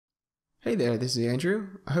Hey there, this is Andrew.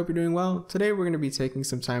 I hope you're doing well. Today we're going to be taking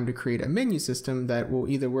some time to create a menu system that will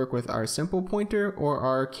either work with our simple pointer or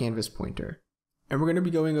our canvas pointer. And we're going to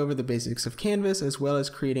be going over the basics of Canvas as well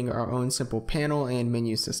as creating our own simple panel and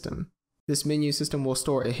menu system. This menu system will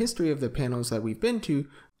store a history of the panels that we've been to,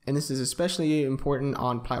 and this is especially important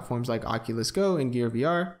on platforms like Oculus Go and Gear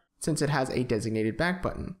VR since it has a designated back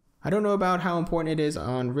button. I don't know about how important it is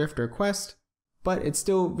on Rift or Quest, but it's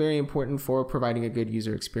still very important for providing a good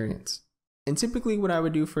user experience. And typically what I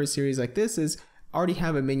would do for a series like this is already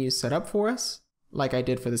have a menu set up for us, like I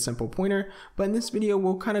did for the simple pointer, but in this video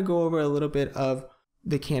we'll kind of go over a little bit of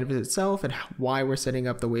the canvas itself and why we're setting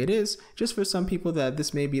up the way it is, just for some people that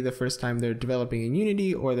this may be the first time they're developing in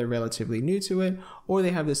Unity, or they're relatively new to it, or they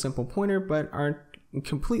have the simple pointer but aren't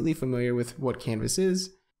completely familiar with what Canvas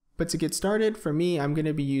is. But to get started, for me, I'm going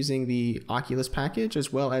to be using the Oculus package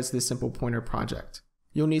as well as the simple pointer project.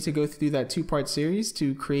 You'll need to go through that two-part series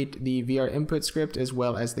to create the VR input script as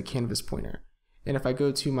well as the canvas pointer. And if I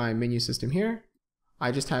go to my menu system here,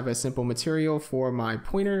 I just have a simple material for my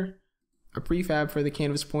pointer, a prefab for the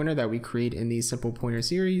canvas pointer that we create in the simple pointer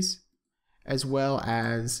series, as well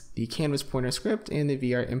as the canvas pointer script and the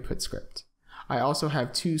VR input script. I also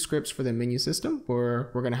have two scripts for the menu system,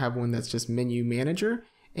 where we're going to have one that's just menu manager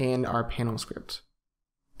and our panel script.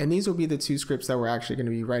 And these will be the two scripts that we're actually going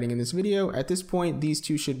to be writing in this video. At this point, these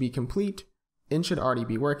two should be complete and should already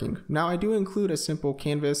be working. Now, I do include a simple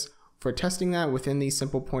canvas for testing that within the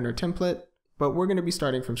simple pointer template, but we're going to be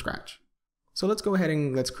starting from scratch. So let's go ahead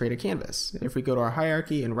and let's create a canvas. If we go to our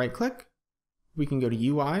hierarchy and right click, we can go to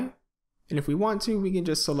UI. And if we want to, we can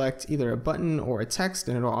just select either a button or a text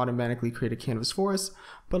and it'll automatically create a canvas for us.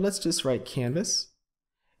 But let's just write canvas.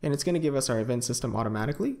 And it's going to give us our event system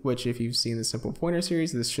automatically, which if you've seen the simple pointer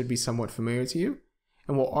series, this should be somewhat familiar to you.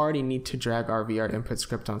 And we'll already need to drag our VR input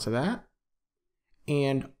script onto that.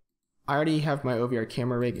 And I already have my OVR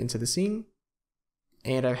camera rig into the scene.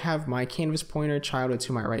 And I have my canvas pointer childed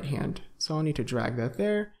to my right hand. So I'll need to drag that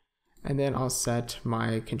there. And then I'll set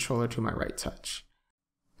my controller to my right touch.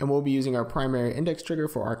 And we'll be using our primary index trigger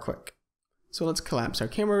for our click. So let's collapse our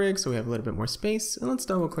camera rig so we have a little bit more space. And let's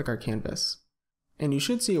double click our canvas. And you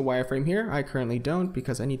should see a wireframe here. I currently don't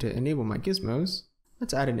because I need to enable my gizmos.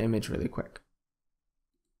 Let's add an image really quick.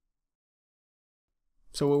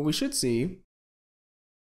 So what we should see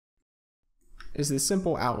is this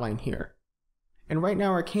simple outline here. And right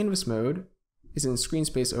now our canvas mode is in screen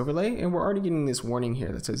space overlay, and we're already getting this warning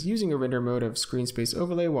here that says using a render mode of screen space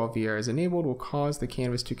overlay while VR is enabled will cause the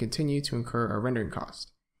canvas to continue to incur a rendering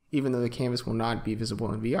cost, even though the canvas will not be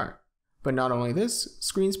visible in VR. But not only this,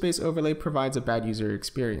 screen space overlay provides a bad user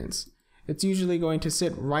experience. It's usually going to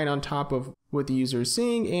sit right on top of what the user is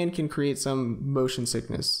seeing and can create some motion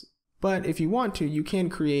sickness. But if you want to, you can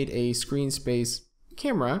create a screen space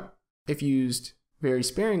camera if used very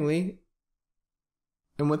sparingly.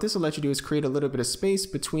 And what this will let you do is create a little bit of space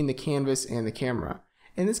between the canvas and the camera.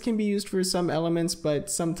 And this can be used for some elements,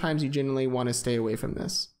 but sometimes you generally want to stay away from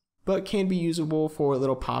this. But can be usable for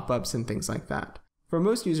little pop-ups and things like that. For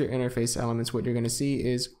most user interface elements, what you're going to see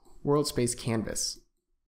is world space canvas.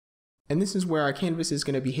 And this is where our canvas is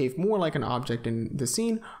going to behave more like an object in the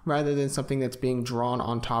scene rather than something that's being drawn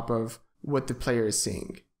on top of what the player is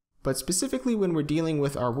seeing. But specifically when we're dealing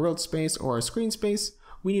with our world space or our screen space,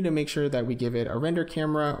 we need to make sure that we give it a render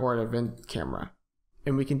camera or an event camera.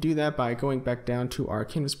 And we can do that by going back down to our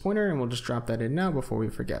canvas pointer, and we'll just drop that in now before we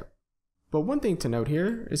forget. But one thing to note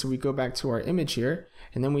here is we go back to our image here,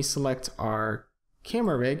 and then we select our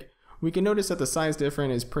camera rig, we can notice that the size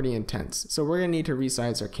difference is pretty intense. So we're going to need to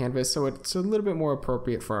resize our canvas so it's a little bit more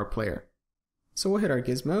appropriate for our player. So we'll hit our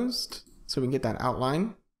gizmos so we can get that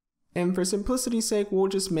outline. And for simplicity's sake, we'll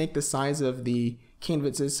just make the size of the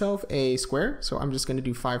canvas itself a square. So I'm just going to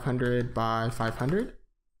do 500 by 500.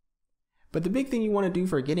 But the big thing you want to do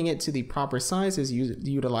for getting it to the proper size is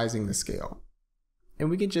utilizing the scale.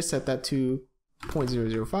 And we can just set that to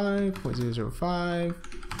 0.005, 0.005,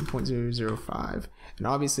 and 0.005. And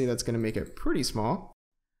obviously that's going to make it pretty small.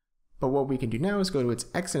 But what we can do now is go to its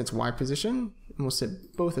X and its Y position, and we'll set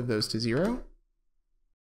both of those to 0.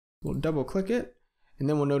 We'll double click it, and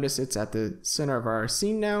then we'll notice it's at the center of our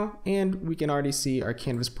scene now, and we can already see our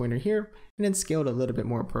canvas pointer here, and then scaled a little bit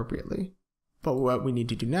more appropriately. But what we need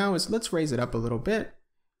to do now is let's raise it up a little bit,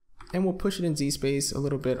 and we'll push it in Z space a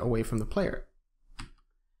little bit away from the player.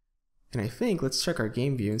 And I think, let's check our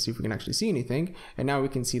game view and see if we can actually see anything. And now we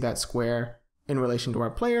can see that square in relation to our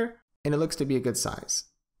player, and it looks to be a good size.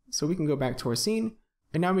 So we can go back to our scene,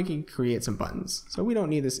 and now we can create some buttons. So we don't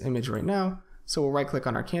need this image right now. So we'll right click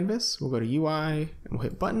on our canvas, we'll go to UI, and we'll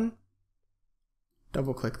hit button.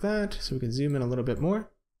 Double click that so we can zoom in a little bit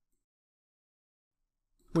more.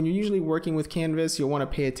 When you're usually working with Canvas, you'll want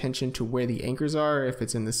to pay attention to where the anchors are, if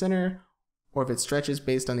it's in the center, or if it stretches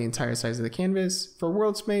based on the entire size of the canvas. For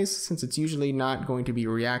world space, since it's usually not going to be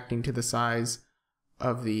reacting to the size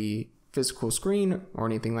of the physical screen or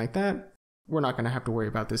anything like that, we're not going to have to worry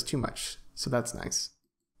about this too much. So that's nice.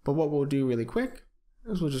 But what we'll do really quick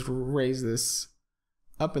is we'll just raise this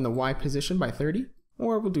up in the Y position by 30,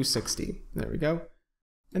 or we'll do 60. There we go.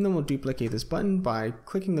 And then we'll duplicate this button by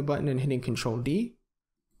clicking the button and hitting Control D.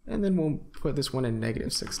 And then we'll put this one in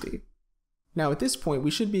 -60. Now at this point,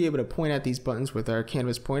 we should be able to point at these buttons with our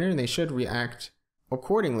canvas pointer and they should react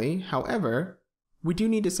accordingly. However, we do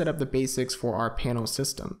need to set up the basics for our panel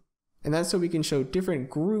system. And that's so we can show different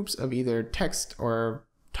groups of either text or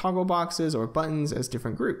toggle boxes or buttons as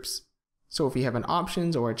different groups. So if we have an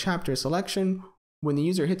options or a chapter selection, when the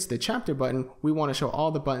user hits the chapter button, we want to show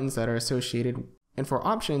all the buttons that are associated. And for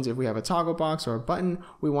options, if we have a toggle box or a button,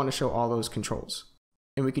 we want to show all those controls.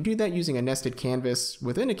 And we can do that using a nested canvas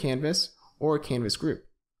within a canvas or a canvas group.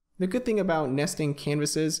 The good thing about nesting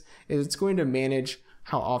canvases is it's going to manage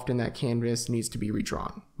how often that canvas needs to be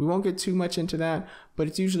redrawn. We won't get too much into that, but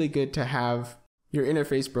it's usually good to have your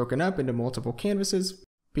interface broken up into multiple canvases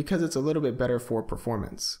because it's a little bit better for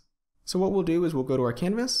performance. So what we'll do is we'll go to our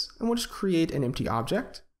canvas and we'll just create an empty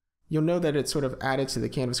object. You'll know that it's sort of added to the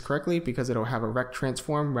canvas correctly because it'll have a rect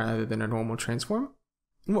transform rather than a normal transform.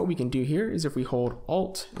 And what we can do here is if we hold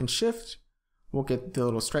Alt and Shift, we'll get the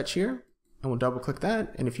little stretch here. And we'll double click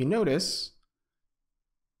that, and if you notice,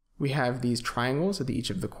 we have these triangles at each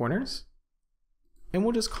of the corners. And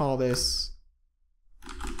we'll just call this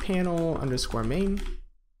panel_main,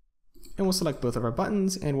 and we'll select both of our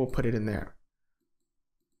buttons and we'll put it in there.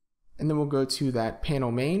 And then we'll go to that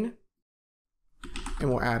panel main, and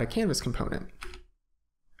we'll add a canvas component,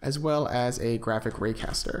 as well as a graphic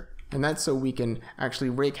raycaster. And that's so we can actually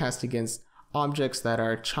raycast against objects that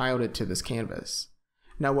are childed to this canvas.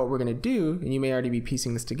 Now what we're going to do, and you may already be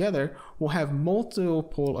piecing this together, we'll have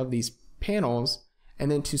multiple of these panels,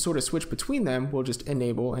 and then to sort of switch between them, we'll just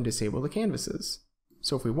enable and disable the canvases.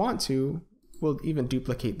 So if we want to, we'll even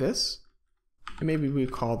duplicate this, and maybe we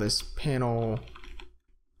call this panel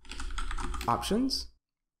options,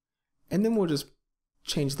 and then we'll just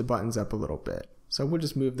change the buttons up a little bit. So we'll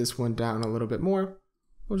just move this one down a little bit more.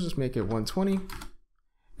 We'll just make it 120,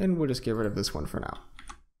 and we'll just get rid of this one for now.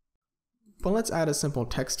 But let's add a simple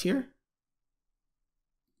text here.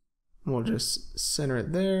 We'll just center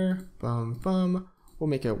it there, bum, bum. We'll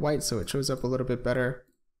make it white so it shows up a little bit better.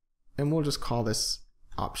 And we'll just call this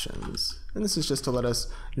options. And this is just to let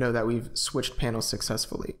us know that we've switched panels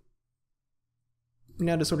successfully.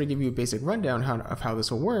 Now to sort of give you a basic rundown of how this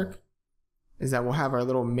will work, is that we'll have our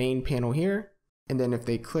little main panel here. And then if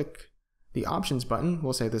they click the options button,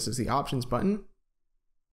 we'll say this is the options button.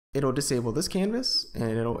 It'll disable this canvas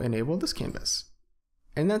and it'll enable this canvas.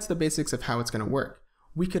 And that's the basics of how it's going to work.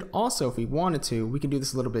 We could also, if we wanted to, we can do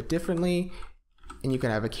this a little bit differently. And you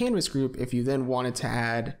could have a canvas group if you then wanted to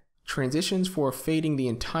add transitions for fading the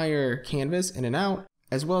entire canvas in and out,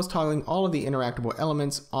 as well as toggling all of the interactable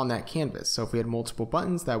elements on that canvas. So if we had multiple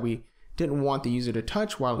buttons that we didn't want the user to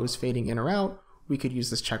touch while it was fading in or out, we could use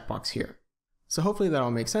this checkbox here. So hopefully that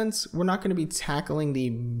all makes sense. We're not going to be tackling the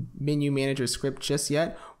menu manager script just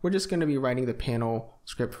yet. We're just going to be writing the panel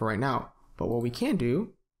script for right now. But what we can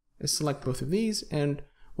do is select both of these and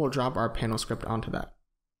we'll drop our panel script onto that.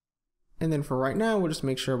 And then for right now, we'll just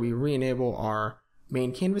make sure we re-enable our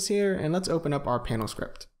main canvas here and let's open up our panel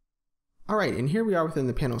script. All right, and here we are within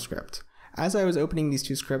the panel script. As I was opening these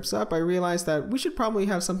two scripts up, I realized that we should probably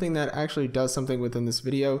have something that actually does something within this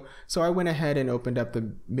video, so I went ahead and opened up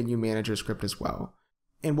the menu manager script as well.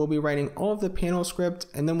 And we'll be writing all of the panel script,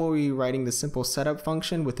 and then we'll be writing the simple setup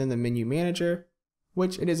function within the menu manager,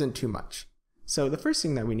 which it isn't too much. So the first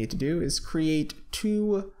thing that we need to do is create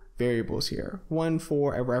two variables here. One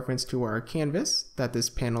for a reference to our canvas that this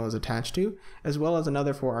panel is attached to, as well as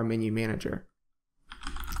another for our menu manager.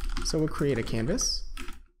 So we'll create a canvas.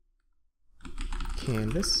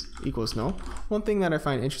 Canvas equals null. One thing that I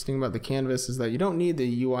find interesting about the canvas is that you don't need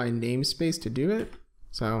the UI namespace to do it.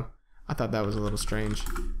 So I thought that was a little strange.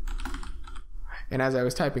 And as I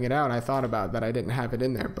was typing it out, I thought about that I didn't have it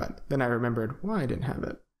in there, but then I remembered why I didn't have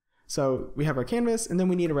it. So we have our canvas, and then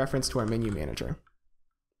we need a reference to our menu manager.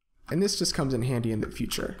 And this just comes in handy in the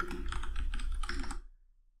future.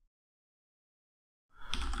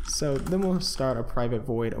 So then we'll start a private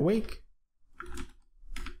void awake.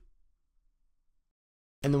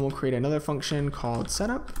 And then we'll create another function called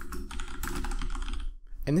setup.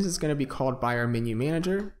 And this is going to be called by our menu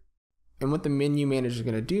manager. And what the menu manager is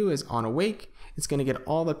going to do is on awake, it's going to get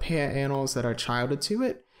all the panels that are childed to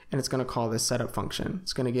it, and it's going to call this setup function.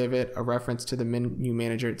 It's going to give it a reference to the menu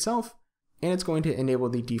manager itself, and it's going to enable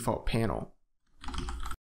the default panel.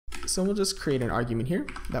 So we'll just create an argument here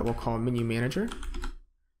that we'll call menu manager,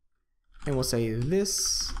 and we'll say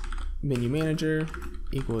this menu manager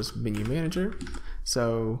equals menu manager.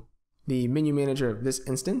 So the menu manager of this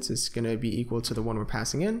instance is going to be equal to the one we're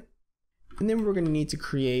passing in. And then we're going to need to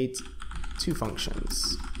create two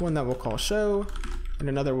functions, one that we'll call show and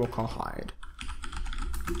another we'll call hide.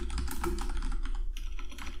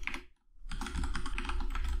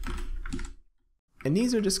 And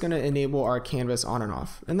these are just going to enable our canvas on and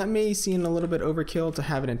off. And that may seem a little bit overkill to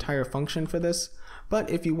have an entire function for this, but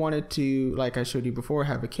if you wanted to, like I showed you before,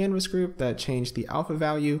 have a canvas group that changed the alpha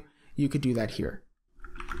value, you could do that here.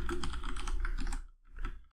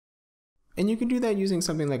 And you can do that using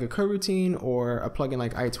something like a coroutine or a plugin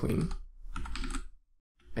like iTween.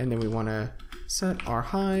 And then we want to set our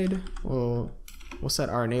hide, we'll set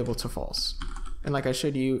our enable to false. And like I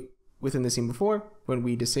showed you within the scene before, when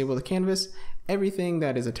we disable the canvas, everything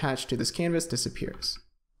that is attached to this canvas disappears.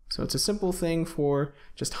 So it's a simple thing for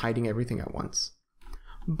just hiding everything at once.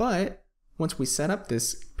 But once we set up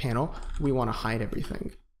this panel, we want to hide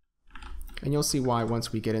everything. And you'll see why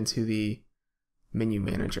once we get into the menu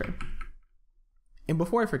manager. And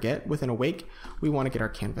before I forget, within awake, we want to get our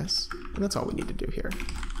canvas. And that's all we need to do here.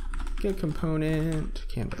 Get component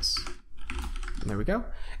canvas. And there we go.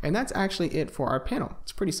 And that's actually it for our panel.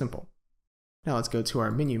 It's pretty simple. Now let's go to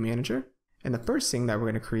our menu manager. And the first thing that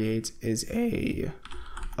we're going to create is a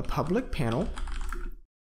public panel.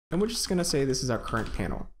 And we're just going to say this is our current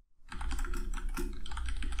panel.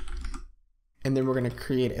 And then we're going to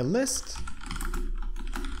create a list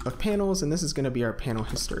of panels, and this is going to be our panel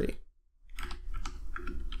history.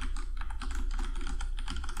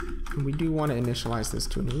 And we do want to initialize this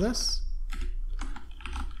to a new list.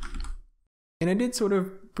 And I did sort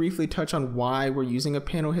of briefly touch on why we're using a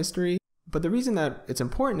panel history, but the reason that it's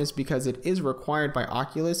important is because it is required by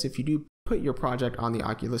Oculus if you do put your project on the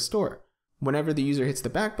Oculus store. Whenever the user hits the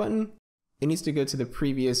back button, it needs to go to the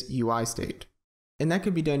previous UI state. And that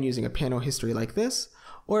could be done using a panel history like this,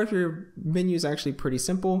 or if your menu is actually pretty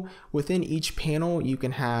simple, within each panel you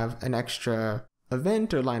can have an extra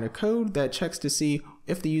event or line of code that checks to see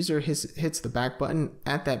if the user hits the back button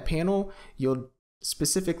at that panel, you'll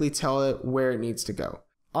specifically tell it where it needs to go.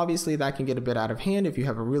 Obviously that can get a bit out of hand if you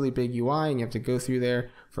have a really big UI and you have to go through there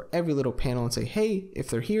for every little panel and say, hey, if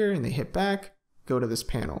they're here and they hit back, go to this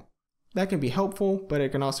panel. That can be helpful, but it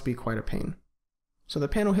can also be quite a pain. So the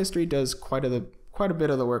panel history does quite a bit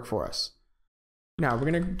of the work for us. Now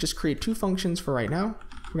we're going to just create two functions for right now.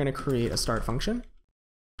 We're going to create a start function,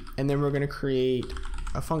 and then we're going to create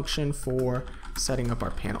a function for setting up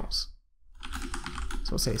our panels.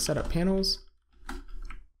 So we'll say setup panels.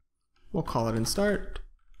 We'll call it in start.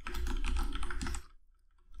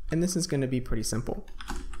 And this is going to be pretty simple.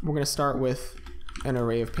 We're going to start with an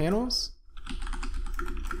array of panels.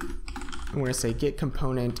 And we're going to say get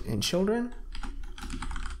component in children,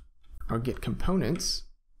 or get components,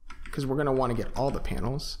 because we're going to want to get all the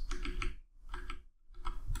panels.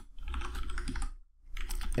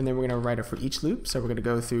 And then we're going to write it for each loop. So we're going to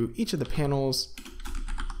go through each of the panels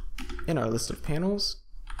in our list of panels.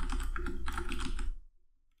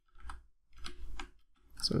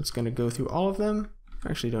 So it's going to go through all of them.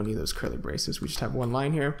 I actually don't need those curly braces. We just have one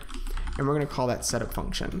line here. And we're going to call that setup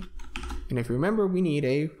function. And if you remember, we need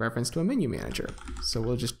a reference to a menu manager. So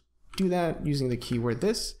we'll just do that using the keyword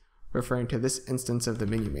this, referring to this instance of the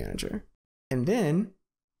menu manager. And then,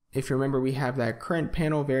 if you remember, we have that current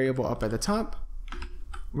panel variable up at the top.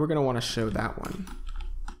 We're going to want to show that one.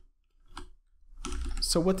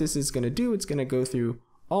 So what this is going to do, it's going to go through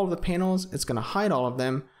all of the panels. It's going to hide all of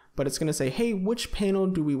them, but it's going to say, hey, which panel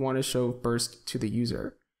do we want to show first to the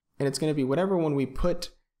user? And it's going to be whatever one we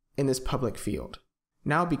put in this public field.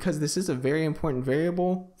 Now, because this is a very important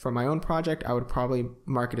variable for my own project, I would probably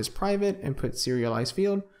mark it as private and put serialized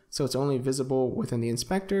field, so it's only visible within the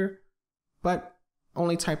inspector, but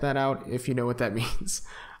only type that out if you know what that means.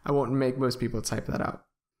 I won't make most people type that out.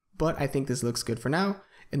 But I think this looks good for now.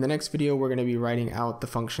 In the next video, we're going to be writing out the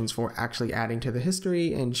functions for actually adding to the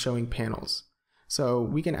history and showing panels. So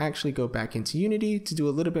we can actually go back into Unity to do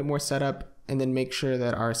a little bit more setup and then make sure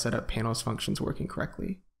that our setup panels function's working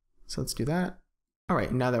correctly. So let's do that. All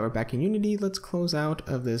right, now that we're back in Unity, let's close out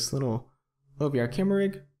of this little OVR camera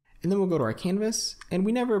rig, and then we'll go to our canvas. And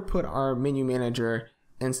we never put our menu manager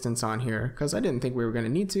instance on here because I didn't think we were going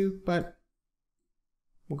to need to, but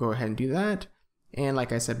we'll go ahead and do that. And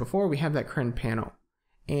like I said before, we have that current panel.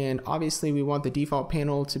 And obviously we want the default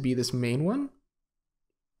panel to be this main one.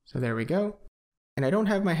 So there we go. And I don't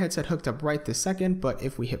have my headset hooked up right this second, but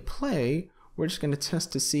if we hit play, we're just going to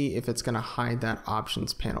test to see if it's going to hide that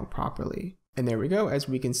options panel properly. And there we go. As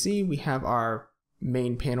we can see, we have our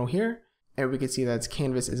main panel here, and we can see that its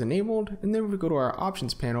canvas is enabled. And then if we go to our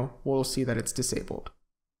options panel, we'll see that it's disabled.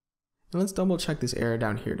 And let's double check this error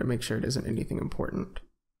down here to make sure it isn't anything important.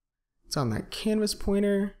 It's on that canvas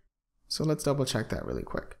pointer. So let's double check that really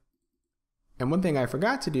quick. And one thing I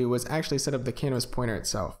forgot to do was actually set up the canvas pointer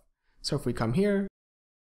itself. So if we come here,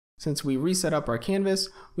 since we reset up our canvas,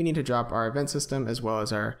 we need to drop our event system as well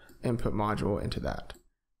as our input module into that.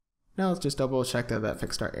 Now let's just double check that that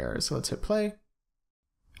fixed our error. So let's hit play.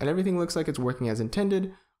 And everything looks like it's working as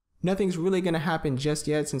intended. Nothing's really going to happen just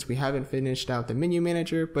yet since we haven't finished out the menu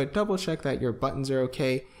manager, but double check that your buttons are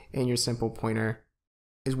okay and your simple pointer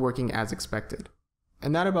is working as expected.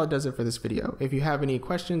 And that about does it for this video. If you have any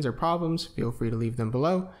questions or problems, feel free to leave them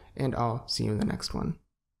below, and I'll see you in the next one.